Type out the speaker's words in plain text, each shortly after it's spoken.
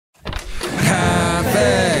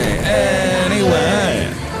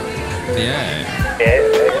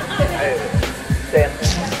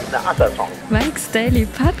not that song. Mike's Daily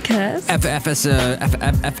Podcast.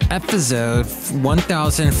 Episode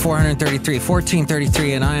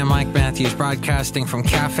 1433, and I am Mike Matthews, broadcasting from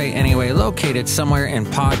Café Anyway, located somewhere in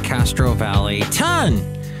Podcastro Valley.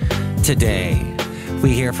 Today,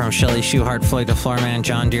 we hear from Chely Shoehart, Floyd the Floorman,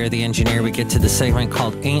 John Deere the engineer. We get to the segment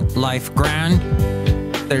called Ain't Life Grand?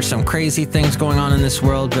 There's some crazy things going on in this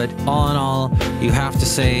world, but all in all, you have to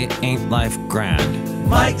say, ain't life grand?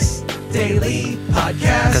 Mike's Daily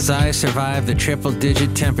Podcast. Because I survived the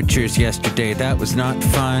triple-digit temperatures yesterday. That was not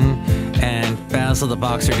fun, and Basil the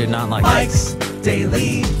Boxer did not like Mike's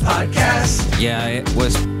Daily Podcast. Yeah, it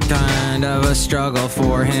was kind of a struggle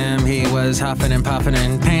for him. He was huffing and puffing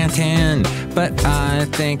and panting, but I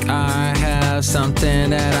think I have something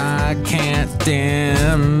that I can't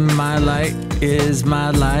dim. My light is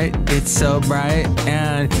my light. It's so bright,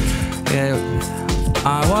 and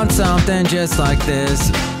I want something just like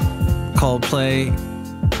this. Coldplay,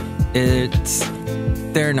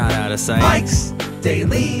 they're not out of sight. Mike's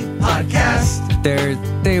Daily Podcast. They're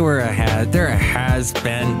a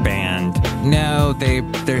has-been band. No,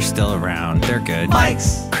 they're still around. They're good.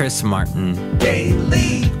 Mike's Chris Martin.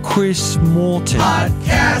 Daily Chris Martin.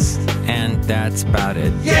 Podcast. And that's about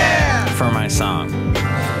it. Yeah! For my song.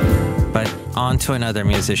 But on to another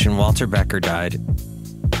musician. Walter Becker died.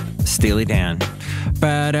 Steely Dan.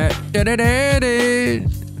 But at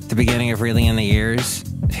the beginning of Really in the Years,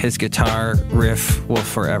 his guitar riff will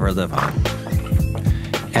forever live on.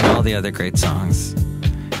 And all the other great songs.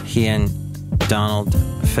 He and Donald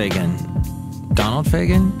Fagen. Donald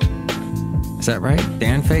Fagen? Is that right?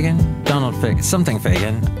 Dan Fagen? Donald Fagen. Something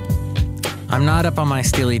Fagen. I'm not up on my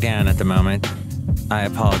Steely Dan at the moment. I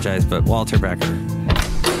apologize, but Walter Becker,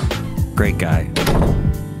 great guy.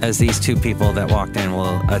 As these two people that walked in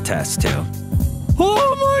will attest to.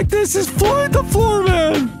 Oh, Mike, this is Floyd the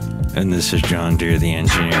Floorman! And this is John Deere the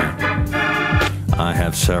engineer. I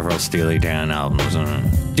have several Steely Dan albums.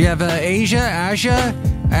 Do you have Aja? Yes,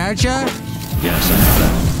 I have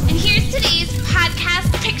that. And here's today's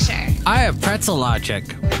podcast picture. I have Pretzel Logic.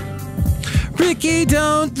 Ricky,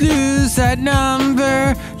 don't lose that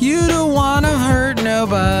number. You don't want to hurt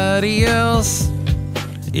nobody else.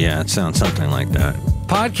 Yeah, it sounds something like that.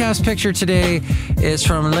 Podcast picture today is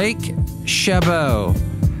from Lake Chabot,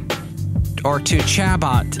 or to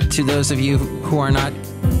Chabot, to those of you who are not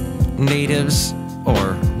natives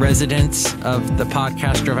or residents of the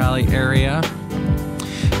Podcastro Valley area.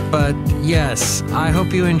 But yes, I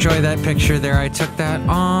hope you enjoy that picture there. I took that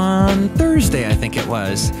on Thursday, I think it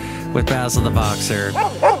was, with Basil the Boxer.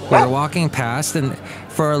 We were walking past, and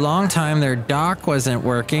for a long time their dock wasn't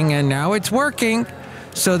working, and now it's working.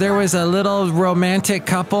 So there was a little romantic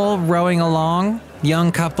couple rowing along,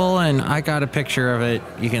 young couple, and I got a picture of it.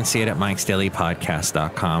 You can see it at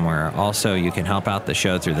mikesdailypodcast.com, where also you can help out the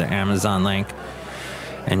show through the Amazon link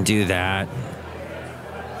and do that.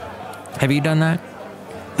 Have you done that?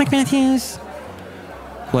 Mike Matthews.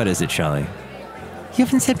 What is it, Chely? You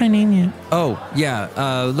haven't said my name yet. Oh, yeah.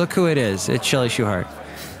 Look who it is. It's Chely Shoehart.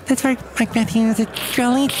 That's right, Mike Matthews. It's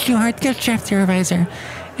Chely Shoehart, gift shop supervisor.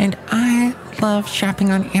 And I love shopping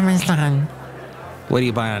on Amazon. What do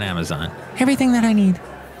you buy on Amazon? Everything that I need.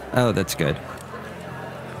 Oh, that's good.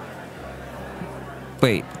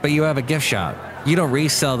 Wait, but you have a gift shop. You don't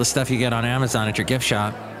resell the stuff you get on Amazon at your gift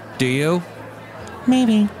shop, do you?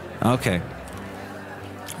 Maybe. Okay.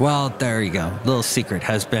 Well, there you go. Little secret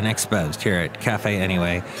has been exposed here at Café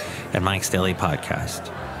Anyway and Mike's Daily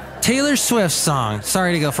Podcast. Taylor Swift's song.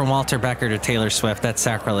 Sorry to go from Walter Becker to Taylor Swift. That's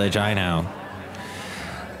sacrilege, I know.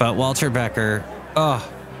 But Walter Becker,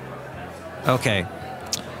 okay.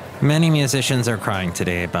 Many musicians are crying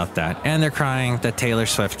today about that. And they're crying that Taylor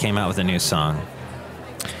Swift came out with a new song.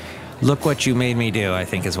 Look What You Made Me Do, I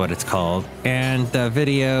think is what it's called. And the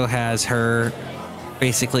video has her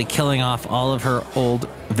basically killing off all of her old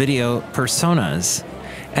video personas.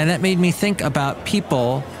 And that made me think about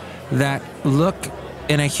people that look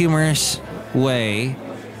in a humorous way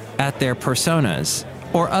at their personas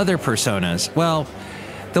or other personas. Well,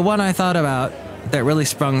 the one I thought about that really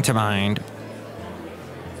sprung to mind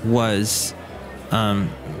was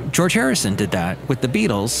George Harrison did that with the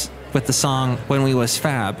Beatles, with the song When We Was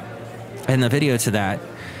Fab. And the video to that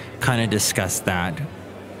kind of discussed that.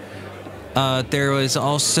 There was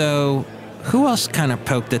also, who else kind of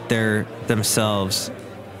poked at themselves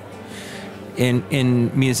in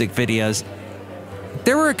music videos?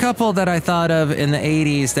 There were a couple that I thought of in the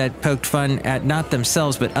 80s that poked fun at not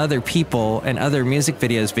themselves, but other people and other music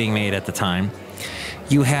videos being made at the time.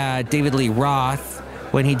 You had David Lee Roth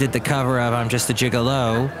when he did the cover of I'm Just a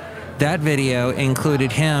Gigolo. That video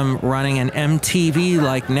included him running an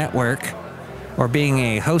MTV-like network or being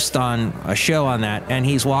a host on a show on that, and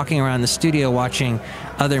he's walking around the studio watching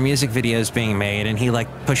other music videos being made, and he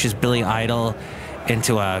like pushes Billy Idol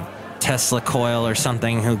into a Tesla coil or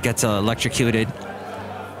something, who gets electrocuted,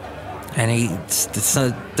 and he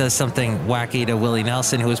does something wacky to Willie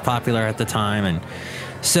Nelson, who was popular at the time. And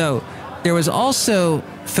so there was also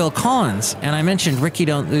Phil Collins, and I mentioned Ricky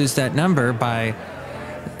Don't Lose That Number by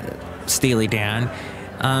Steely Dan.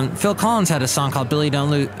 Phil Collins had a song called Billy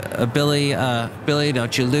Don't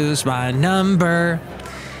You Lose My Number,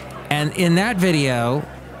 and in that video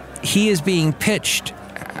he is being pitched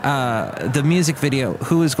the music video,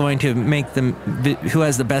 who is going to make who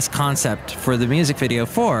has the best concept for the music video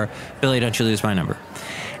for Billy Don't You Lose My Number.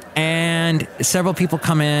 And several people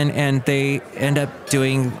come in and they end up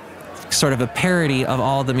doing sort of a parody of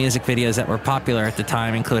all the music videos that were popular at the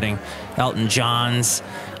time, including Elton John's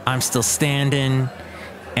I'm Still Standing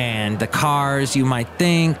and The Cars, You Might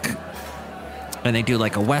Think, and they do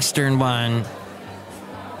like a Western one.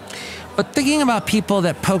 But thinking about people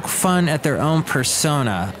that poke fun at their own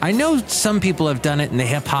persona, I know some people have done it in the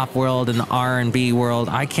hip-hop world and the R&B world.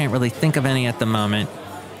 I can't really think of any at the moment.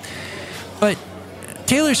 But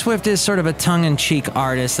Taylor Swift is sort of a tongue-in-cheek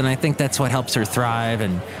artist, and I think that's what helps her thrive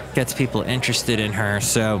and gets people interested in her.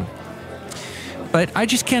 So, but I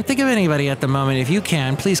just can't think of anybody at the moment. If you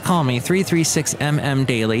can, please call me,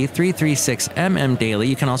 336-MM-DAILY, 336-MM-DAILY.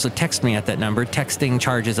 You can also text me at that number. Texting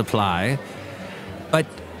charges apply. But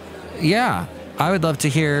yeah, I would love to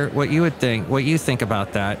hear what you think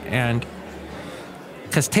about that. And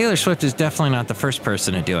because Taylor Swift is definitely not the first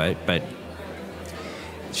person to do it, but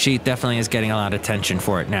she definitely is getting a lot of attention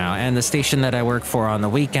for it now. And the station that I work for on the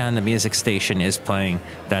weekend, the music station, is playing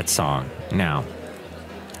that song now.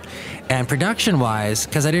 And production-wise,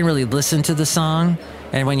 because I didn't really listen to the song,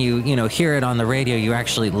 and when you hear it on the radio, you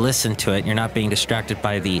actually listen to it. You're not being distracted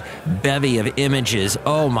by the bevy of images.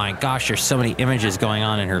 Oh my gosh, there's so many images going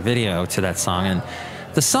on in her video to that song. And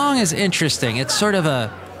the song is interesting. It's sort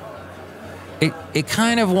of it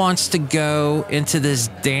kind of wants to go into this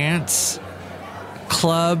dance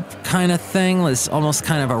club kind of thing. There's almost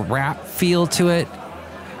kind of a rap feel to it.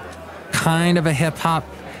 Kind of a hip-hop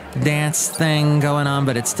dance thing going on,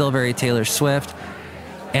 but it's still very Taylor Swift.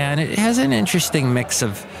 And it has an interesting mix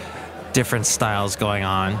of different styles going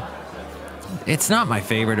on. It's not my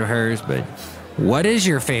favorite of hers, but what is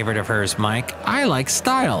your favorite of hers, Mike? I like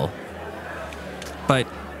style. But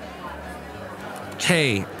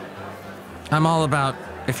hey, I'm all about,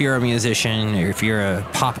 if you're a musician or if you're a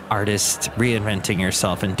pop artist, reinventing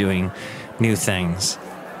yourself and doing new things.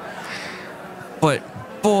 But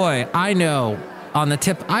boy, I know on the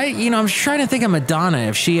tip, I'm trying to think of Madonna,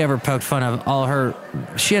 if she ever poked fun of all her,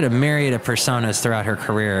 she had a myriad of personas throughout her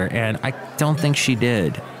career, and I don't think she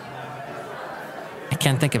did. I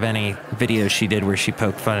can't think of any videos she did where she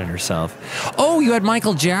poked fun at herself. Oh, you had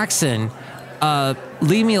Michael Jackson,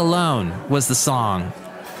 Leave Me Alone was the song.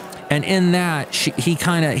 And in that,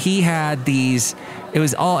 he had these, it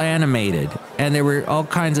was all animated, and there were all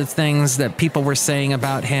kinds of things that people were saying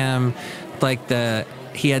about him, like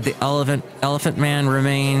he had the Elephant Man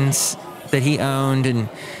remains that he owned, and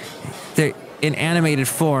in animated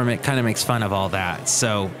form, it kind of makes fun of all that.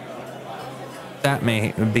 So that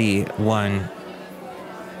may be one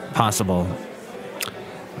possible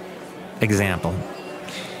example.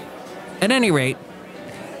 At any rate,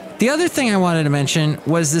 the other thing I wanted to mention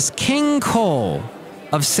was this King Cole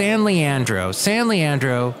of San Leandro. San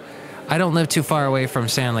Leandro, I don't live too far away from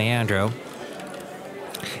San Leandro.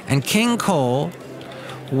 And King Cole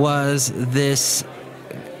was this,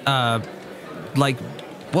 what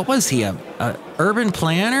was he, a urban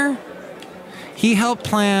planner? He helped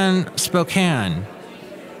plan Spokane.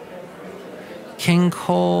 King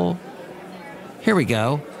Cole, here we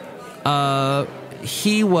go.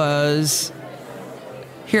 He was,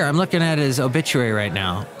 here, I'm looking at his obituary right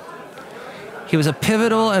now. He was a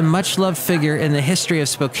pivotal and much-loved figure in the history of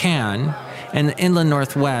Spokane and the inland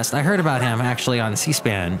Northwest. I heard about him actually on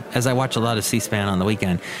C-SPAN, as I watch a lot of C-SPAN on the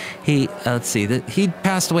weekend. He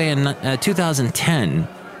passed away in 2010.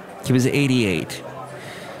 He was 88.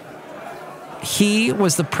 He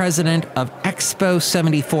was the president of Expo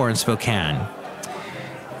 74 in Spokane.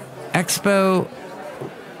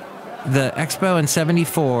 The Expo in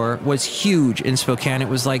 74 was huge in Spokane. It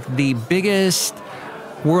was like the biggest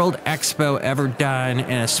World Expo ever done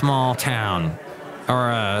in a small town or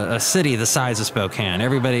a city the size of Spokane.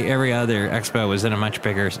 Every other expo was in a much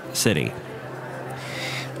bigger city.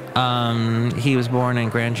 He was born in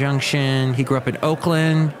Grand Junction. He grew up in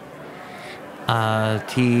Oakland.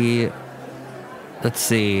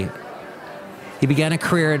 He began a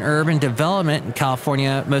career in urban development in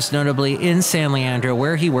California, most notably in San Leandro,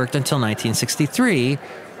 where he worked until 1963,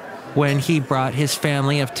 when he brought his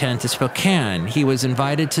family of 10 to Spokane. He was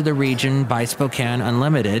invited to the region by Spokane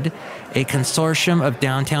Unlimited, a consortium of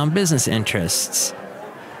downtown business interests,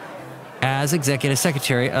 as executive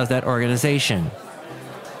secretary of that organization.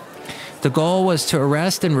 The goal was to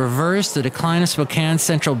arrest and reverse the decline of Spokane's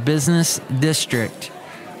central business district,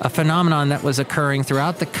 a phenomenon that was occurring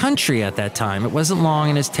throughout the country at that time. It wasn't long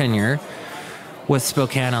in his tenure with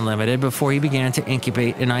Spokane Unlimited before he began to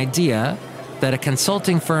incubate an idea that a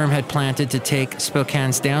consulting firm had planted to take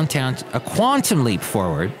Spokane's downtown a quantum leap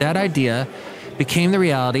forward. That idea became the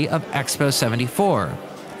reality of Expo 74.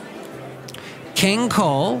 King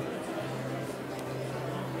Cole,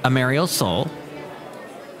 a merry old soul,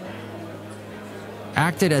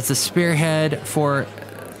 acted as the spearhead for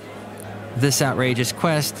this outrageous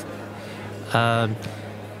quest.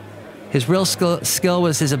 His real skill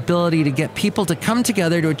was his ability to get people to come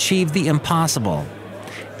together to achieve the impossible.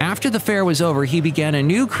 After the fair was over, he began a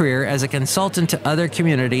new career as a consultant to other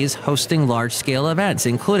communities hosting large-scale events,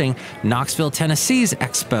 including Knoxville, Tennessee's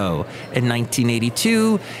Expo in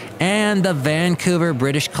 1982 and the Vancouver,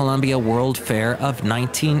 British Columbia World Fair of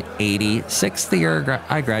 1986, the year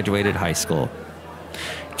I graduated high school.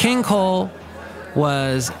 King Cole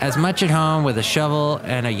was as much at home with a shovel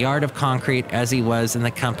and a yard of concrete as he was in the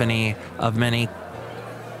company of any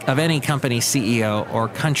company CEO or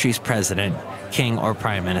country's president, king or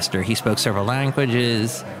prime minister. He spoke several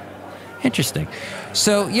languages. Interesting.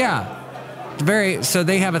 So yeah, so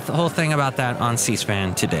they have a whole thing about that on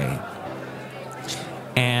C-SPAN today.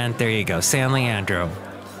 And there you go, San Leandro,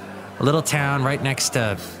 a little town right next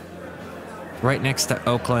to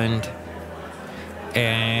Oakland,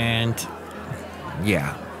 and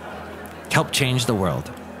yeah, help change the world.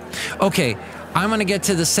 Okay, I'm going to get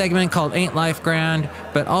to the segment called Ain't Life Grand,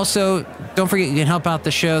 but also don't forget you can help out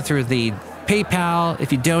the show through the PayPal.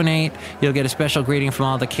 If you donate, you'll get a special greeting from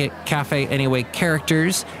all the Café Anyway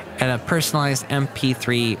characters and a personalized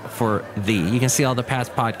MP3 for thee. You can see all the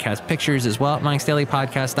past podcast pictures as well at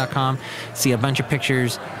Mike'sDailyPodcast.com. See a bunch of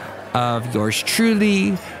pictures of yours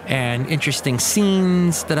truly and interesting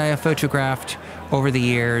scenes that I have photographed over the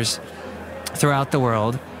years throughout the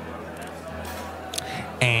world.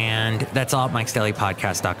 And that's all at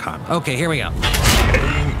Mike'sDailyPodcast.com. Okay, here we go.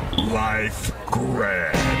 Life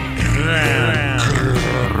Grand.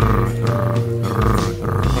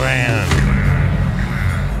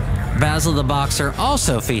 Basil the Boxer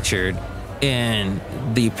also featured in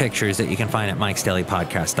the pictures that you can find at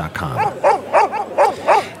Mike'sDailyPodcast.com.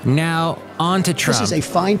 Now, on to Trump. This is a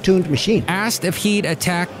fine-tuned machine. Asked if he'd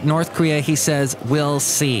attack North Korea, he says, "We'll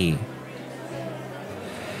see."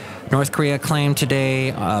 North Korea claimed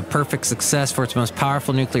today a perfect success for its most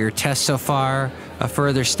powerful nuclear test so far, a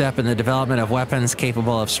further step in the development of weapons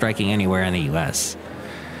capable of striking anywhere in the U.S.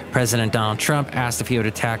 President Donald Trump asked if he would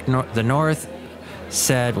attack the North,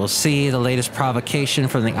 said, "We'll see." The latest provocation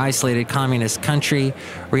from the isolated communist country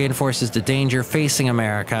reinforces the danger facing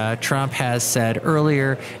America. Trump has said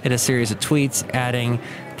earlier in a series of tweets, adding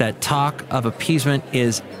that talk of appeasement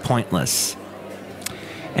is pointless.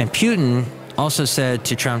 And Putin also said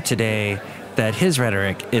to Trump today that his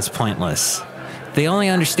rhetoric is pointless. They only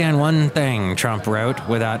understand one thing, Trump wrote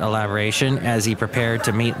without elaboration as he prepared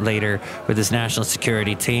to meet later with his national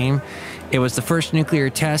security team. It was the first nuclear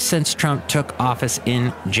test since Trump took office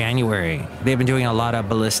in January. They've been doing a lot of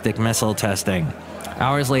ballistic missile testing.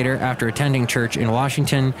 Hours later, after attending church in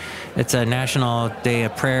Washington, it's a national day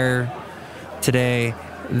of prayer today,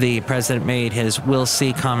 the president made his "we'll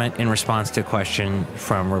see" comment in response to a question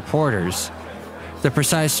from reporters. The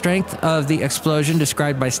precise strength of the explosion,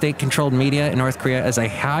 described by state-controlled media in North Korea as a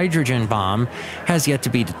hydrogen bomb, has yet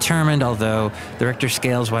to be determined, although the Richter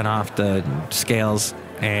scales went off the scales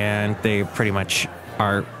and they pretty much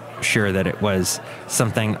are sure that it was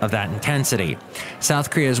something of that intensity.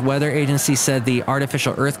 South Korea's weather agency said the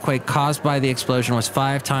artificial earthquake caused by the explosion was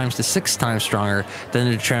 5 times to 6 times stronger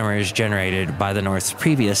than the tremors generated by the North's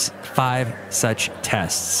previous 5 such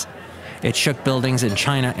tests. It shook buildings in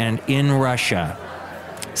China and in Russia.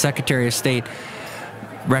 Secretary of State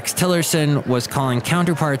Rex Tillerson was calling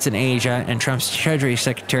counterparts in Asia, and Trump's Treasury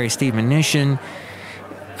Secretary Steve Mnuchin,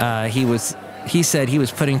 he said he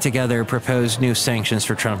was putting together proposed new sanctions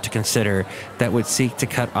for Trump to consider that would seek to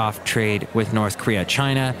cut off trade with North Korea.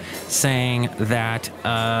 China saying that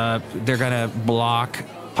they're going to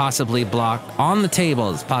possibly block on the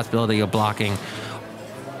table this possibility of blocking,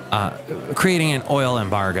 creating an oil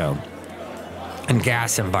embargo and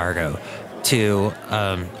gas embargo to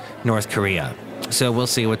North Korea. So we'll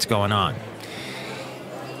see what's going on.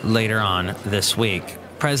 later on this week.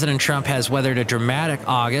 President Trump has weathered a dramatic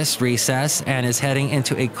August recess and is heading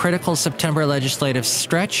into a critical September legislative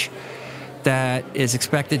stretch that is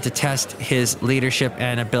expected to test his leadership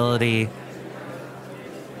and ability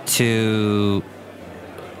to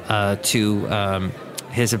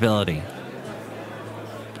his ability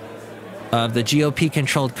of the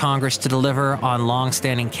GOP-controlled Congress to deliver on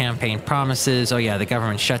long-standing campaign promises. Oh yeah, the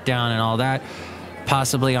government shutdown and all that,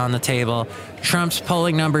 possibly on the table. Trump's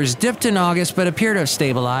polling numbers dipped in August but appear to have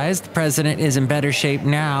stabilized. The president is in better shape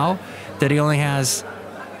now that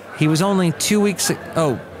he was only 2 weeks.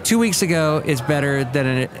 2 weeks ago is better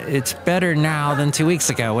than it's better now than 2 weeks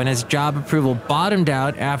ago, when his job approval bottomed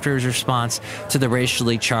out after his response to the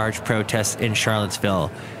racially charged protests in Charlottesville,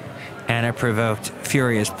 and it provoked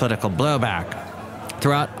furious political blowback.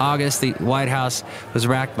 Throughout August, the White House was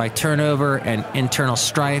racked by turnover and internal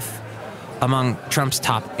strife among Trump's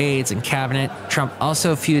top aides and cabinet. Trump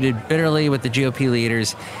also feuded bitterly with the GOP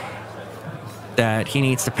leaders that he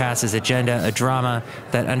needs to pass his agenda, a drama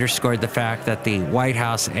that underscored the fact that the White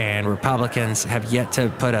House and Republicans have yet to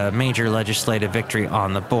put a major legislative victory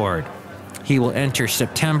on the board. He will enter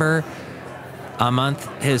September, a month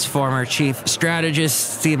his former chief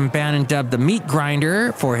strategist Stephen Bannon dubbed the meat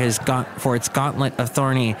grinder for its gauntlet of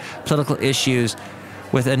thorny political issues,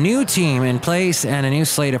 with a new team in place and a new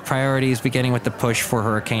slate of priorities, beginning with the push for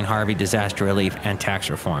Hurricane Harvey disaster relief and tax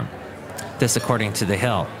reform. This according to The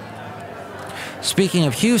Hill. Speaking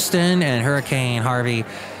of Houston and Hurricane Harvey,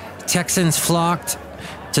 Texans flocked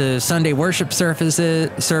to Sunday worship services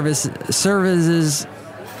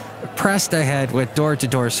pressed ahead with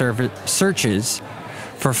door-to-door searches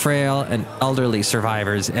for frail and elderly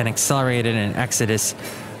survivors, and accelerated an exodus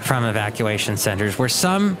from evacuation centers, where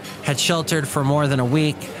some had sheltered for more than a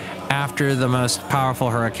week after the most powerful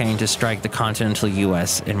hurricane to strike the continental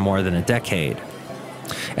U.S. in more than a decade.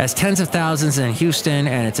 As tens of thousands in Houston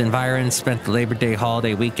and its environs spent the Labor Day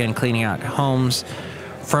holiday weekend cleaning out homes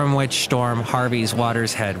from which Storm Harvey's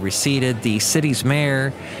waters had receded, the city's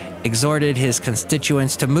mayor exhorted his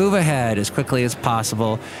constituents to move ahead as quickly as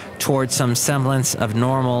possible towards some semblance of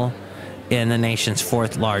normal in the nation's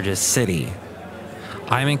fourth largest city.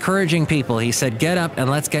 "I'm encouraging people," he said, "get up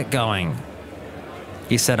and let's get going,"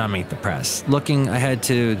 he said on Meet the Press. Looking ahead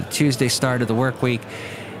to the Tuesday start of the work week,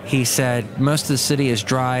 he said, "Most of the city is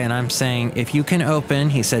dry, and I'm saying, if you can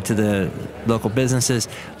open," he said to the local businesses,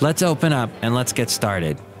 "let's open up and let's get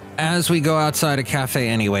started." As we go outside of Café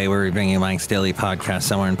Anyway, we're bringing Mike's Daily Podcast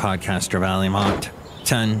somewhere in Podcaster Valley, Mont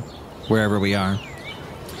 10, wherever we are.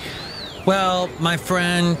 Well, my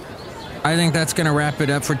friend, I think that's going to wrap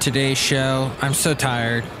it up for today's show. I'm so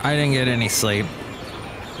tired. I didn't get any sleep.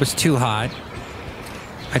 It was too hot.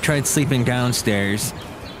 I tried sleeping downstairs,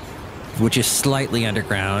 which is slightly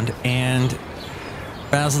underground, and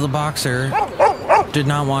Basil the Boxer did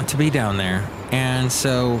not want to be down there. And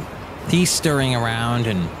so he's stirring around,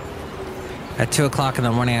 and at 2 o'clock in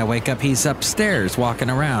the morning I wake up, he's upstairs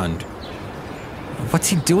walking around. What's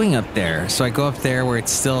he doing up there? So I go up there where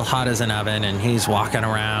it's still hot as an oven, and he's walking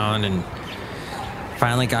around, and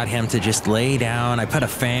finally got him to just lay down. I put a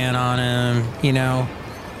fan on him. You know,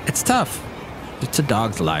 it's tough. It's a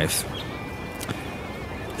dog's life.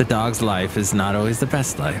 The dog's life is not always the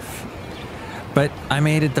best life. But I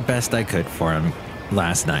made it the best I could for him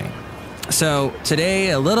last night. So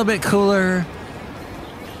today, a little bit cooler.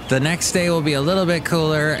 The next day will be a little bit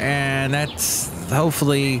cooler, and that's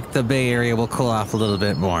hopefully the Bay Area will cool off a little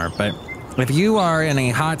bit more. But if you are in a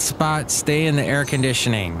hot spot, stay in the air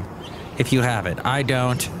conditioning if you have it. I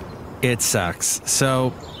don't. It sucks.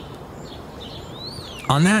 So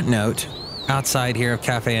on that note, outside here of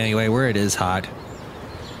Café Anyway, where it is hot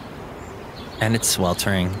and it's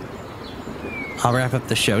sweltering, I'll wrap up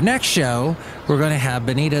the show. Next show, we're going to have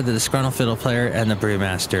Benita, the Disgruntled Fiddle Player, and the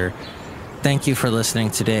Brewmaster. Thank you for listening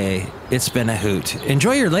today. It's been a hoot.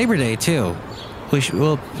 Enjoy your Labor Day, too.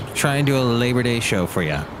 We'll try and do a Labor Day show for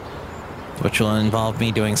you, which will involve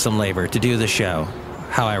me doing some labor to do the show.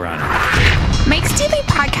 How ironic. Mike's Daily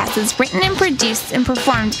Podcast is written and produced and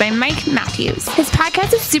performed by Mike Matthews. His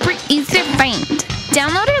podcast is super easy to find.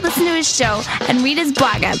 Download or listen to his show and read his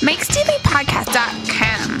blog at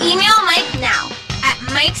mikesdailypodcast.com. Email Mike now at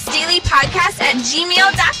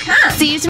mikesdailypodcast@gmail.com. See you tomorrow.